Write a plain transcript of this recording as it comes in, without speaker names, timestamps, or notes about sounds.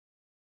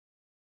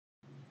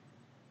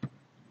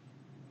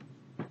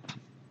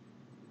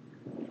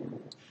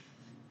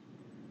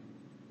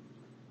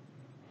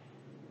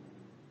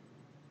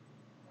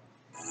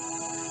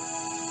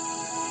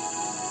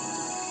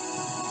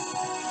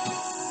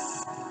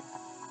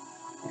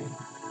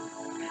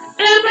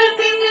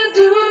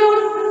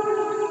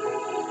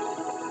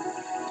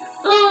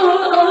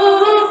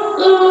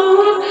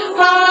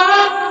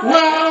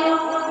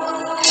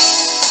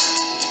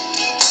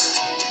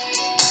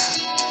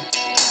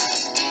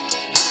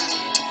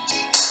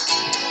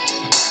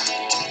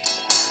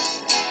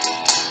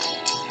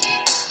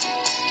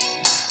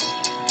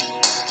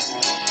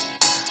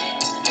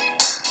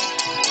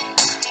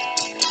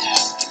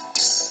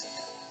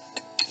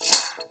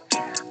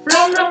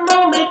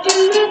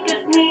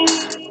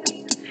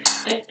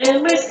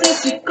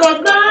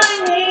called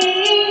my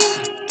name.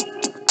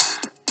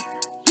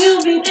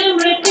 You've been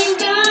everything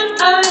that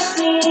I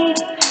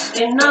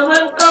see, and now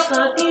I'm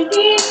caught in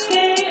this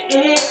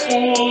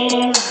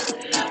game.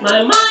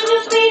 My mind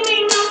is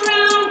spinning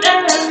around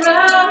and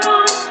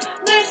around.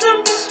 There's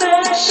something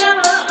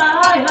special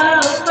I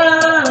have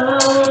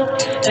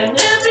found, and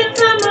every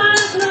time I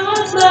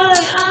close my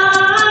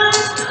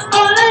eyes,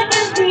 all I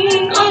can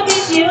think of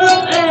is you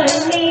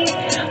and me.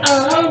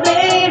 Oh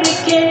baby,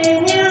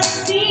 can you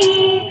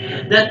see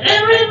that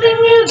everything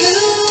you do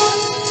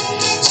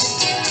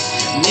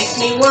makes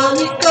me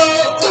wanna go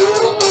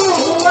ooh,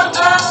 ooh, ah,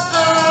 ah,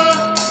 ah.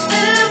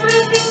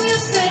 Everything you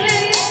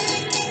say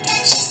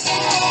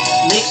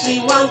makes me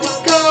want to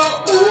go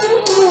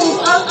ooh, ooh,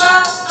 ah,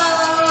 ah,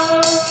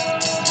 ah.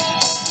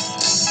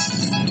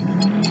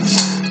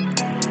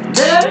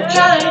 They're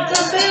trying to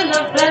build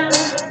a plan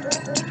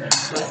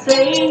by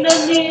saying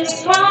that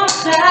this won't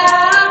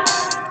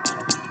last,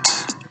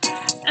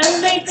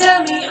 and they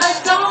tell me I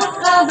don't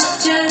have a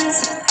chance,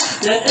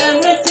 that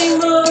everything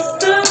moves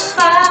too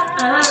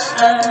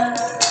fast.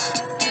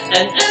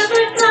 And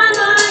every time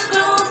I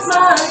close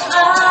my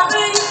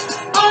eyes,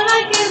 all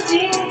I can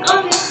think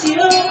of is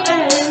you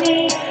and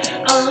me.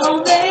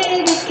 Oh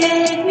baby,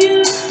 can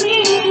you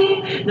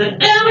see that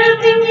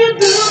everything you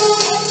do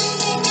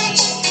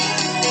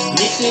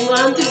makes me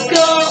want to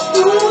go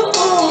ooh,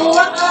 ooh,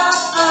 ah,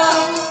 ah,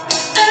 ah.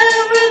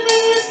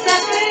 Everything you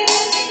say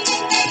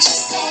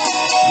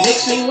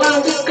makes me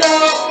want to go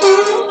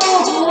ooh,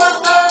 ooh,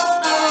 ah,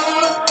 ah,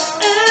 ah.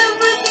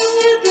 Everything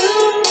you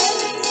do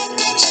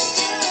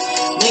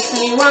makes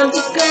me want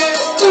to go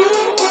ooh,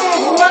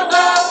 ooh, ah,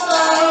 ah,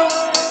 ah.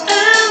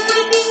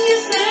 Everything you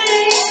say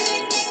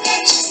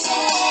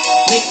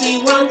makes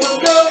me want to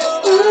go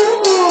ooh,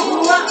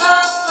 ooh, ah,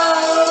 ah,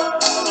 ah.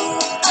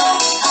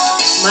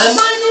 My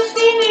mind is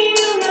spinning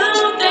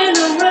round and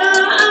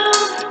around.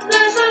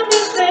 There's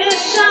something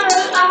special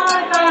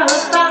I have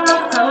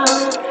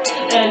found,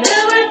 and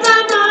every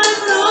time I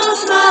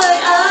close my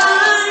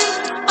eyes,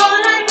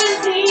 all I can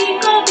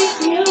think of is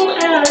you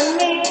and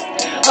me.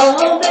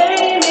 Oh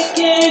baby,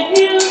 can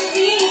you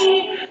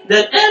see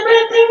that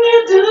everything you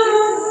do,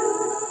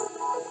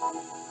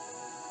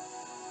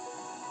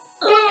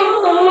 ooh,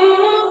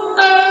 ooh,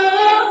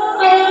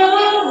 oh,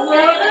 oh,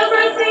 oh,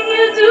 everything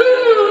you do,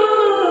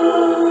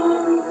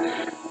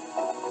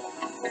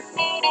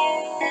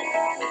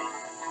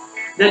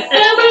 that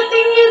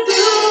everything you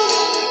do,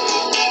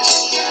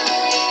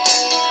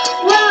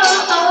 whoa,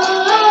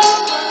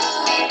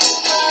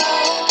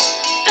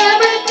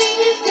 everything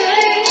you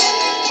say,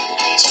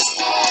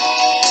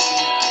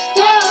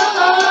 whoa,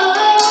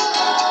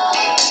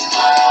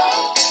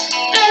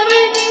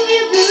 everything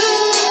you do,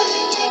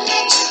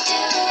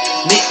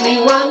 makes me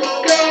wanna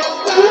go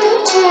ooh,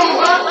 ooh,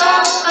 ah,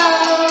 ah,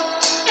 ah.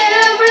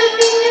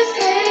 Everything you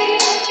say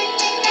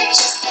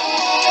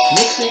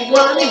makes me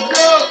wanna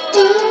go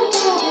ooh,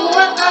 ooh,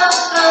 ah,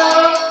 ah,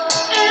 ah.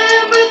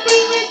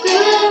 Everything you do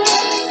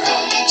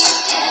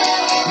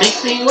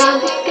makes me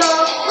want to go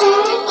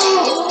ooh,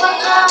 ooh,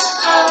 ah, ah,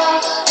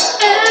 ah.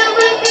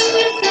 Everything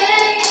you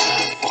say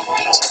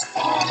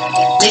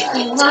makes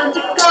me want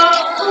to go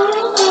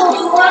ooh,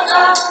 ooh, ah,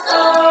 ah,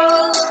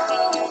 ah.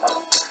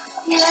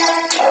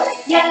 Yeah,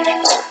 yeah,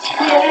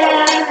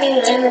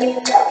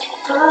 yeah.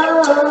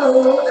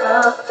 Oh,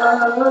 oh,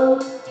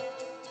 oh.